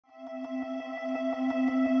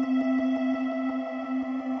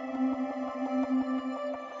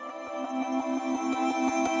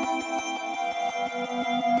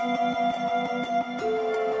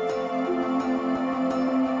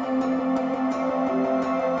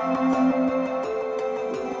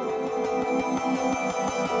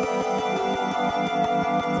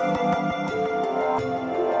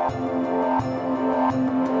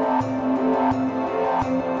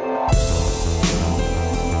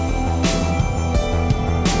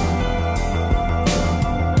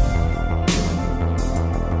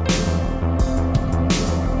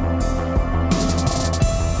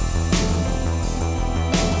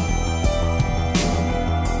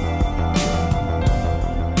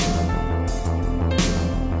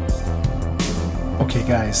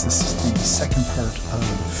guys, this is the second part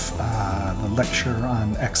of the lecture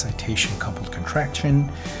on excitation coupled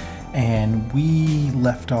contraction, and we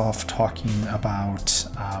left off talking about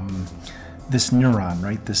this neuron,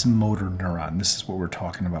 right? This motor neuron. This is what we're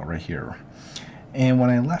talking about right here. And when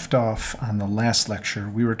I left off on the last lecture,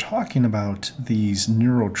 we were talking about these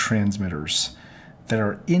neurotransmitters that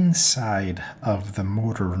are inside of the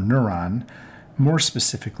motor neuron, more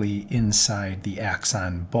specifically inside the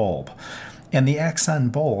axon bulb. And the axon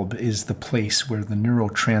bulb is the place where the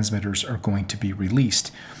neurotransmitters are going to be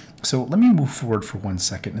released. So let me move forward for 1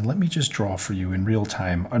 second and let me just draw for you in real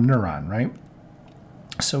time a neuron, right?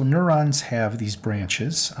 So neurons have these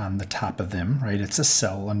branches on the top of them, right? It's a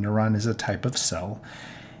cell. A neuron is a type of cell.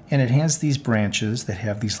 And it has these branches that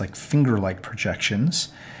have these like finger-like projections.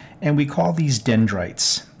 And we call these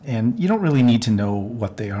dendrites. And you don't really need to know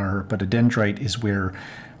what they are, but a dendrite is where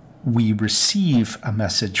we receive a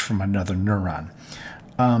message from another neuron.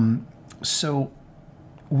 So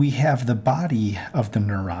we have the body of the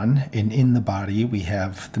neuron, and in the body we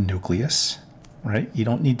have the nucleus, right? You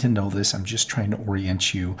don't need to know this. I'm just trying to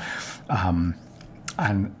orient you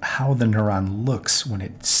on how the neuron looks when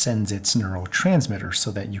it sends its neurotransmitter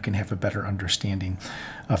so that you can have a better understanding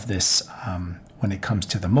of this when it comes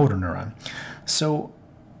to the motor neuron. So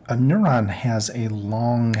a neuron has a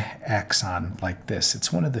long axon like this.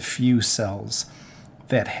 It's one of the few cells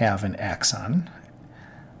that have an axon.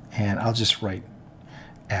 And I'll just write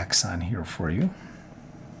axon here for you,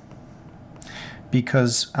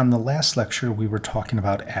 because on the last lecture we were talking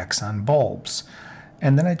about axon bulbs.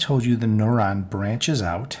 And then I told you the neuron branches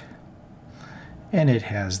out and it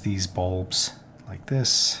has these bulbs like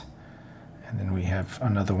this. And then we have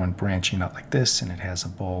another one branching out like this and it has a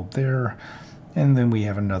bulb there. And then we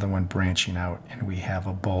have another one branching out and we have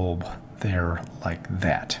a bulb there like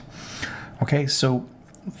that. Okay, so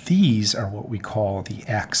these are what we call the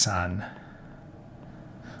axon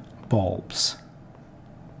bulbs.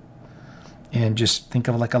 And just think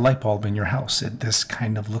of like a light bulb in your house. This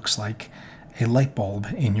kind of looks like a light bulb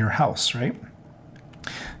in your house, right?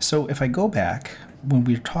 So if I go back, when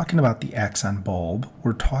we're talking about the axon bulb,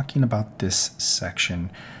 we're talking about this section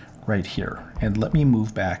right here. And let me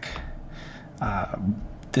move back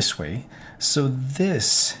this way. So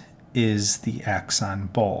this is the axon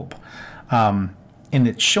bulb. And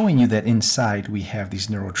it's showing you that inside we have these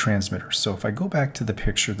neurotransmitters. So if I go back to the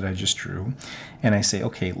picture that I just drew and I say,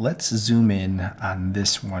 okay, let's zoom in on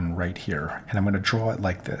this one right here. And I'm going to draw it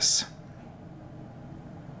like this.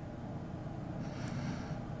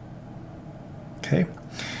 Okay.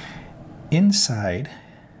 Inside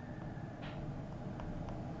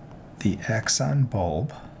the axon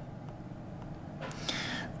bulb,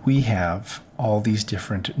 we have all these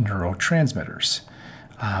different neurotransmitters.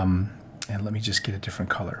 And let me just get a different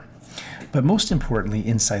color. But most importantly,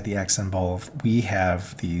 inside the axon bulb, we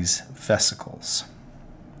have these vesicles.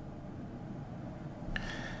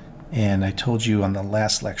 And I told you on the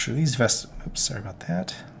last lecture, these oops, sorry about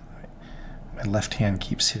that. My left hand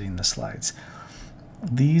keeps hitting the slides.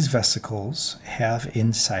 These vesicles have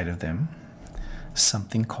inside of them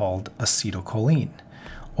something called acetylcholine,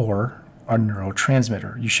 or a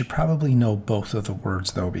neurotransmitter. You should probably know both of the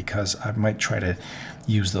words though, because I might try to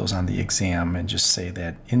use those on the exam and just say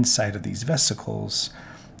that inside of these vesicles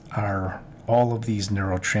are all of these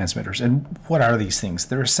neurotransmitters. And what are these things?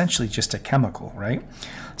 They're essentially just a chemical, right?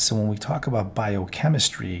 So when we talk about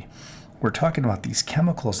biochemistry, we're talking about these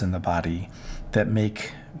chemicals in the body that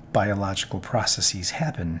make biological processes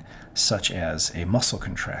happen, such as a muscle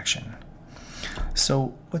contraction.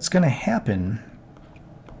 So what's going to happen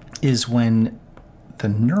is when the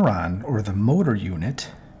neuron or the motor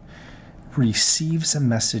unit receives a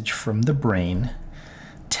message from the brain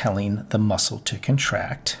telling the muscle to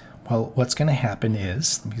contract, well, what's going to happen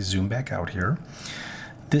is, let me zoom back out here,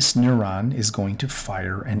 this neuron is going to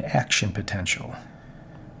fire an action potential.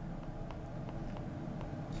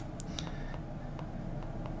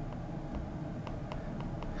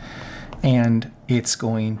 And it's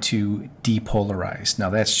going to depolarize.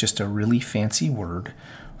 Now that's just a really fancy word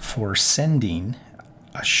for sending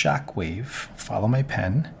a shock wave, follow my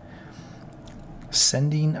pen,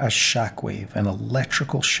 sending a shock wave, an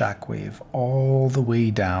electrical shock wave, all the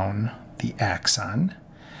way down the axon.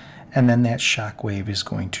 And then that shock wave is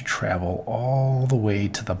going to travel all the way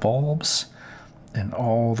to the bulbs, and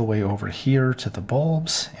all the way over here to the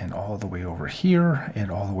bulbs, and all the way over here,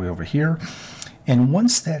 and all the way over here. And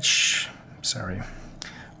once that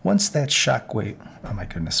once that shock wave, oh my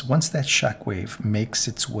goodness, once that shock wave makes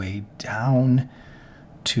its way down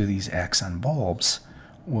to these axon bulbs,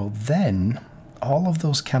 well then all of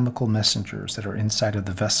those chemical messengers that are inside of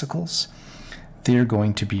the vesicles, they're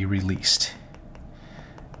going to be released.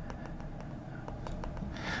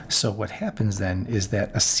 So what happens then is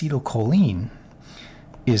that acetylcholine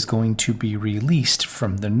is going to be released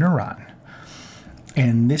from the neuron.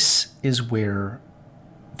 And this is where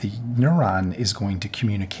the neuron is going to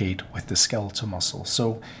communicate with the skeletal muscle.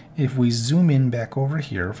 So if we zoom in back over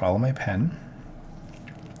here, follow my pen,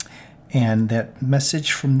 and that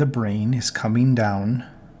message from the brain is coming down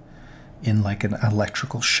in like an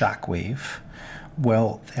electrical shock wave,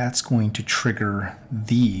 well, that's going to trigger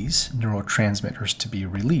these neurotransmitters to be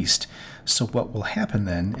released. So what will happen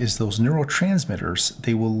then is those neurotransmitters,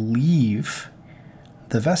 they will leave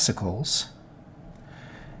the vesicles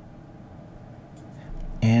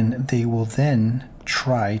and they will then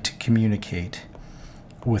try to communicate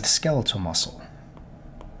with skeletal muscle.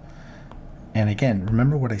 And again,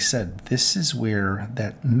 remember what I said, this is where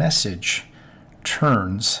that message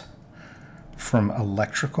turns from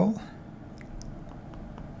electrical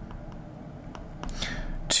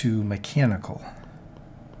to mechanical.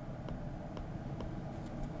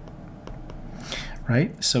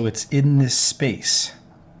 Right? So it's in this space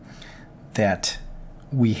that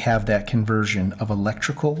we have that conversion of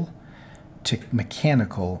electrical to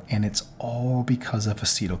mechanical, and it's all because of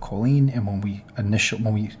acetylcholine. And when we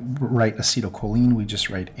write acetylcholine, we just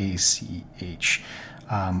write ACH,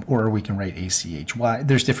 or we can write ACH. Why?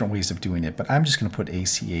 There's different ways of doing it, but I'm just going to put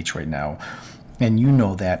ACH right now, and you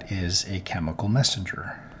know that is a chemical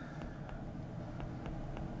messenger.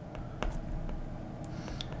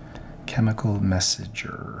 Chemical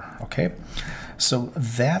messenger. Okay, so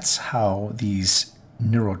that's how these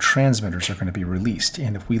neurotransmitters are going to be released.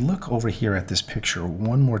 And if we look over here at this picture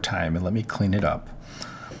one more time, and let me clean it up.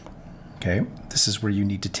 Okay, this is where you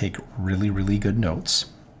need to take really, really good notes.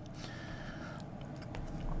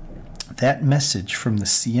 That message from the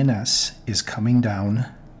CNS is coming down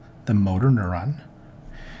the motor neuron.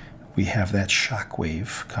 We have that shock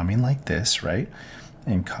wave coming like this, right?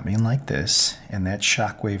 And coming like this, and that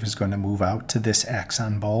shock wave is going to move out to this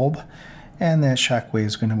axon bulb, and that shock wave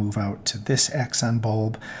is going to move out to this axon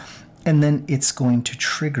bulb, and then it's going to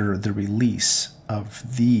trigger the release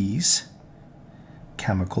of these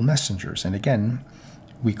chemical messengers. And again,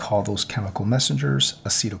 we call those chemical messengers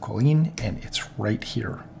acetylcholine, and it's right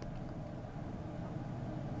here.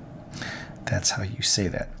 That's how you say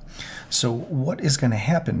that. So what is going to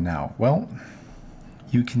happen now? Well,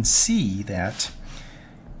 you can see that,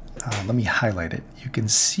 let me highlight it. You can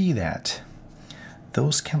see that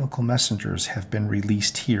those chemical messengers have been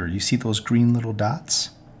released here. You see those green little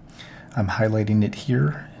dots? I'm highlighting it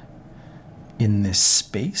here in this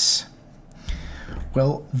space.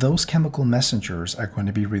 Well, those chemical messengers are going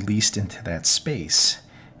to be released into that space,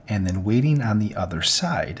 and then waiting on the other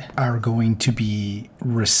side are going to be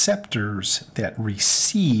receptors that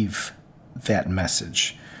receive that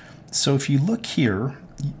message. So if you look here,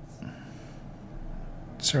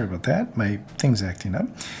 sorry about that, my thing's acting up.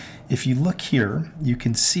 If you look here, you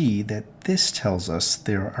can see that this tells us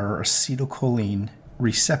there are acetylcholine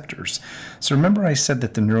receptors. So remember I said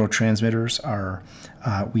that the neurotransmitters are,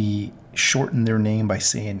 we shorten their name by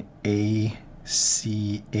saying ACH.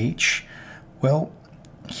 Well,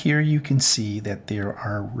 here you can see that there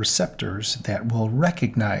are receptors that will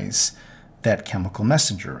recognize that chemical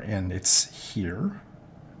messenger. And it's here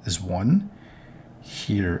is one,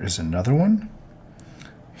 here is another one,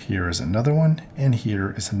 here is another one, and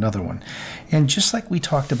here is another one. And just like we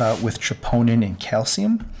talked about with troponin and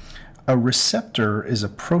calcium, a receptor is a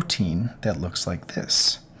protein that looks like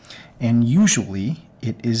this. And usually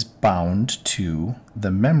it is bound to the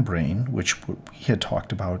membrane, which we had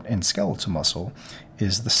talked about in skeletal muscle,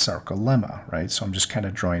 is the sarcolemma, right? So I'm just kind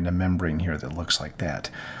of drawing a membrane here that looks like that.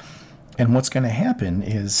 And what's going to happen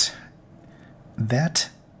is that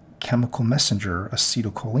chemical messenger,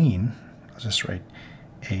 acetylcholine, I'll just write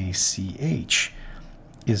ACH,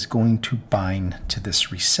 is going to bind to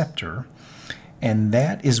this receptor, and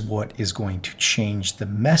that is what is going to change the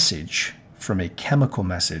message from a chemical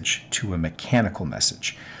message to a mechanical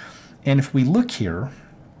message. And if we look here,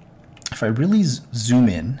 if I really zoom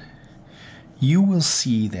in, you will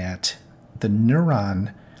see that the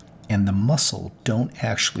neuron and the muscle don't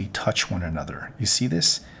actually touch one another. You see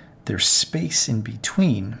this? There's space in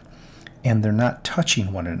between, and they're not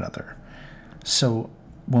touching one another. So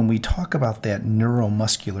when we talk about that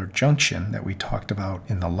neuromuscular junction that we talked about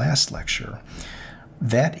in the last lecture,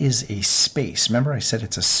 that is a space. Remember I said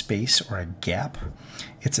it's a space or a gap?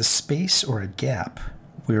 It's a space or a gap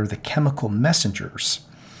where the chemical messengers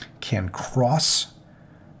can cross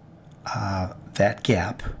that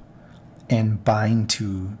gap and bind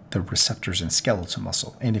to the receptors in skeletal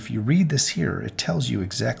muscle. And if you read this here, it tells you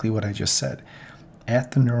exactly what I just said.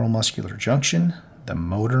 at the neuromuscular junction, the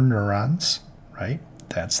motor neurons, right?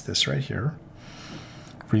 That's this right here,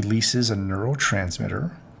 releases a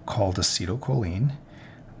neurotransmitter called acetylcholine.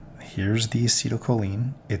 Here's the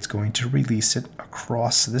acetylcholine. It's going to release it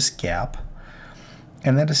across this gap.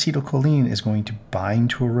 And that acetylcholine is going to bind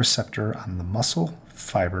to a receptor on the muscle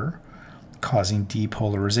fiber, causing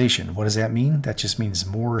depolarization. What does that mean? That just means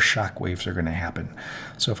more shock waves are going to happen.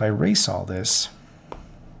 So if I erase all this,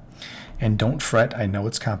 and don't fret, I know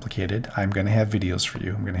it's complicated. I'm going to have videos for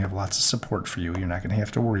you. I'm going to have lots of support for you. You're not going to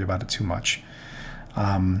have to worry about it too much.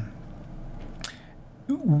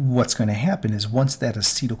 What's going to happen is once that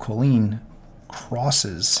acetylcholine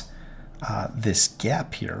crosses this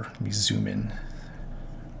gap here, let me zoom in.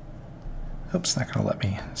 Oops, not going to let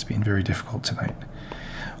me. It's being very difficult tonight.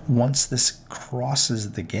 Once this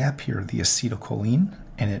crosses the gap here, the acetylcholine,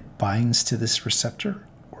 and it binds to this receptor,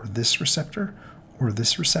 or this receptor, or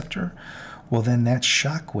this receptor, well then that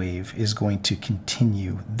shock wave is going to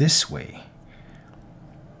continue this way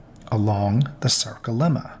along the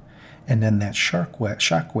sarcolemma. And then that shock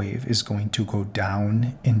wave is going to go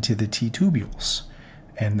down into the T-tubules.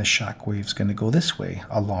 And the shock wave is going to go this way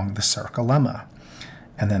along the sarcolemma.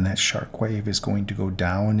 And then that shock wave is going to go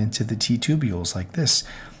down into the T-tubules like this.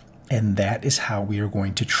 And that is how we are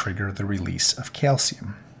going to trigger the release of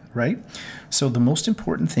calcium, right? So the most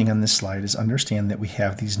important thing on this slide is understand that we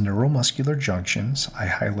have these neuromuscular junctions. I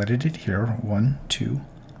highlighted it here, 1, 2,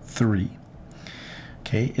 3.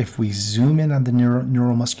 Okay, if we zoom in on the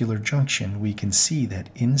neuromuscular junction, we can see that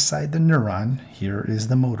inside the neuron, here is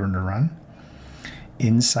the motor neuron.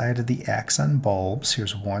 Inside of the axon bulbs,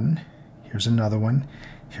 here's one, here's another one,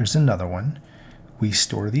 here's another one. We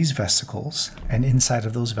store these vesicles, and inside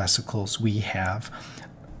of those vesicles, we have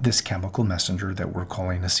this chemical messenger that we're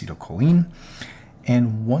calling acetylcholine.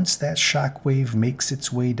 And once that shock wave makes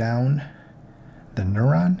its way down the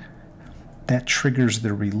neuron, that triggers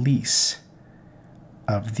the release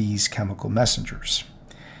of these chemical messengers.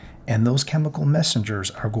 And those chemical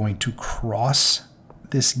messengers are going to cross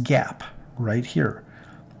this gap right here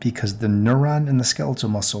because the neuron and the skeletal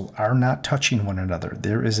muscle are not touching one another.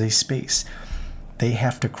 There is a space. They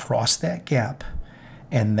have to cross that gap,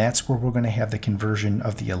 and that's where we're going to have the conversion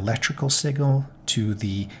of the electrical signal to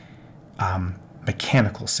the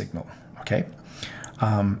mechanical signal, okay?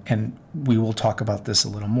 And we will talk about this a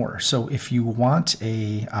little more. So if you want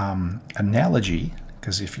a analogy,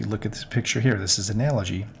 because if you look at this picture here, this is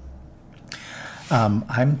analogy.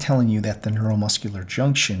 I'm telling you that the neuromuscular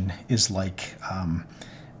junction is like,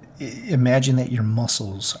 imagine that your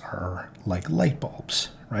muscles are like light bulbs,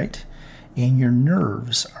 right? And your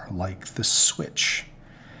nerves are like the switch.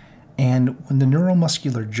 And when the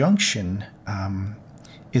neuromuscular junction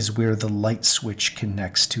is where the light switch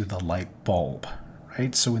connects to the light bulb,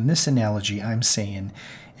 right? So in this analogy, I'm saying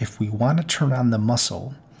if we want to turn on the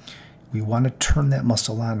muscle, we want to turn that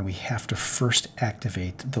muscle on, we have to first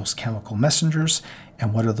activate those chemical messengers.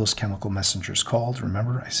 And what are those chemical messengers called?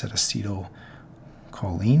 Remember, I said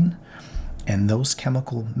acetylcholine. And those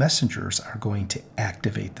chemical messengers are going to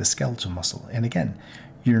activate the skeletal muscle. And again,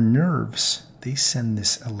 your nerves, they send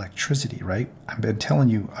this electricity, right? I've been telling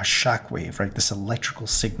you a shock wave, right? This electrical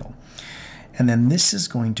signal. And then this is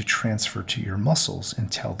going to transfer to your muscles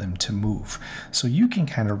and tell them to move. So you can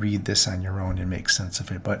kind of read this on your own and make sense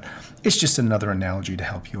of it, but it's just another analogy to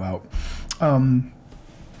help you out. And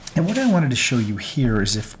what I wanted to show you here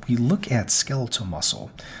is if we look at skeletal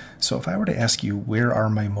muscle, so if I were to ask you, where are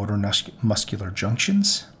my motor muscular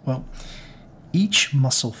junctions? Well, each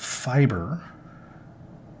muscle fiber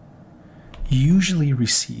usually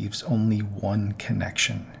receives only one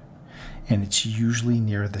connection, and it's usually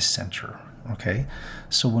near the center, okay?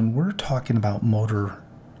 So when we're talking about motor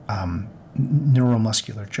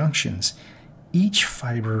neuromuscular junctions, each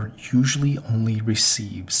fiber usually only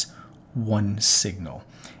receives one signal,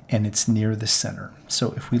 and it's near the center.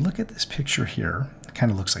 So if we look at this picture here, it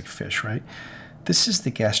kind of looks like fish, right? This is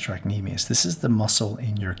the gastrocnemius. This is the muscle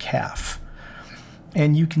in your calf.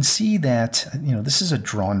 And you can see that, you know, this is a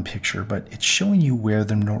drawn picture, but it's showing you where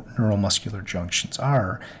the neuromuscular junctions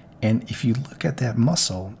are. And if you look at that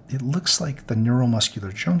muscle, it looks like the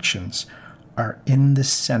neuromuscular junctions are in the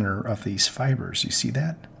center of these fibers. You see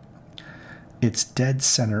that? It's dead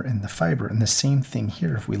center in the fiber. And the same thing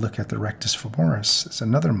here, if we look at the rectus femoris, it's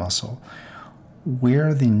another muscle,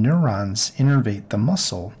 where the neurons innervate the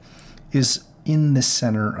muscle is in the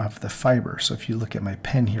center of the fiber. So if you look at my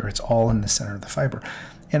pen here, it's all in the center of the fiber.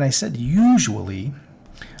 And I said usually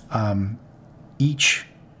each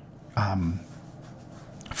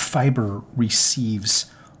fiber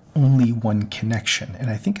receives only one connection.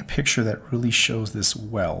 And I think a picture that really shows this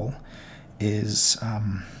well is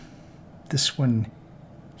this one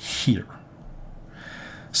here.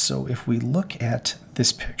 So if we look at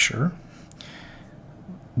this picture,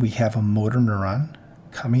 we have a motor neuron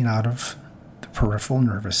coming out of the peripheral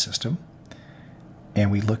nervous system, and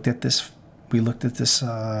we looked at this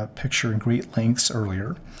picture in great lengths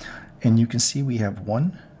earlier, and you can see we have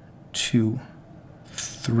 1, 2,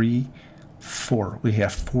 3, 4. We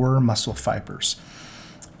have 4 muscle fibers.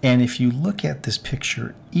 And if you look at this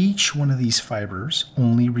picture, each one of these fibers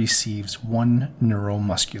only receives one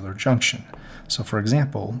neuromuscular junction. So for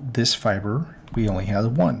example, this fiber, we only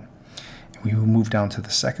have 1. We move down to the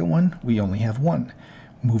second one, we only have 1.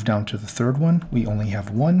 Move down to the third one, we only have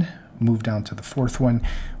 1. Move down to the fourth one,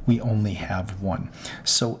 we only have 1.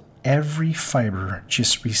 So every fiber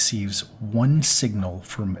just receives one signal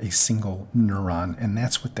from a single neuron, and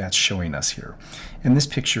that's what that's showing us here. And this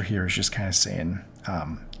picture here is just kind of saying,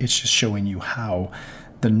 it's just showing you how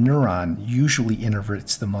the neuron usually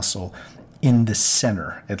innervates the muscle in the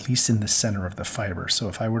center, at least in the center of the fiber. So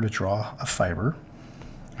if I were to draw a fiber,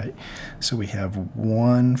 right, so we have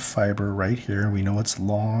one fiber right here. We know it's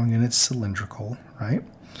long and it's cylindrical, right?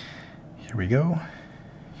 Here we go.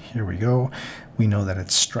 Here we go. We know that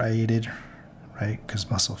it's striated, right? Because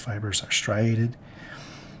muscle fibers are striated.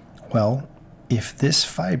 Well, if this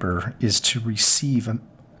fiber is to receive a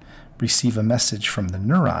message from the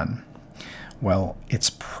neuron, well,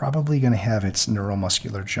 it's probably going to have its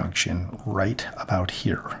neuromuscular junction right about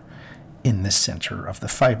here in the center of the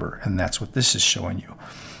fiber, and that's what this is showing you.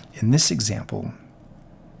 In this example,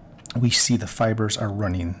 we see the fibers are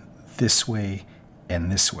running this way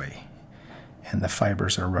and this way, and the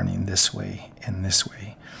fibers are running this way and this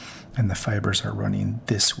way, and the fibers are running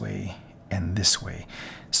this way and this way.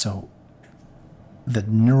 So the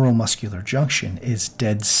neuromuscular junction is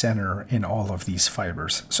dead center in all of these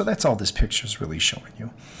fibers. So that's all this picture is really showing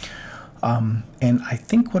you. And I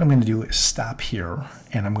think what I'm going to do is stop here,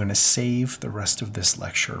 and I'm going to save the rest of this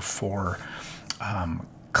lecture for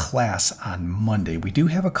class on Monday. We do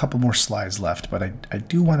have a couple more slides left, but I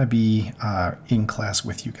do want to be in class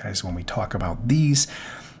with you guys when we talk about these,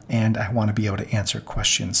 and I want to be able to answer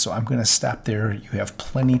questions. So I'm going to stop there. You have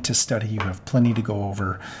plenty to study. You have plenty to go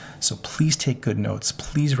over. So please take good notes.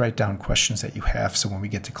 Please write down questions that you have, so when we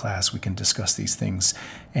get to class, we can discuss these things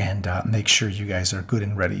and make sure you guys are good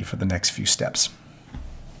and ready for the next few steps.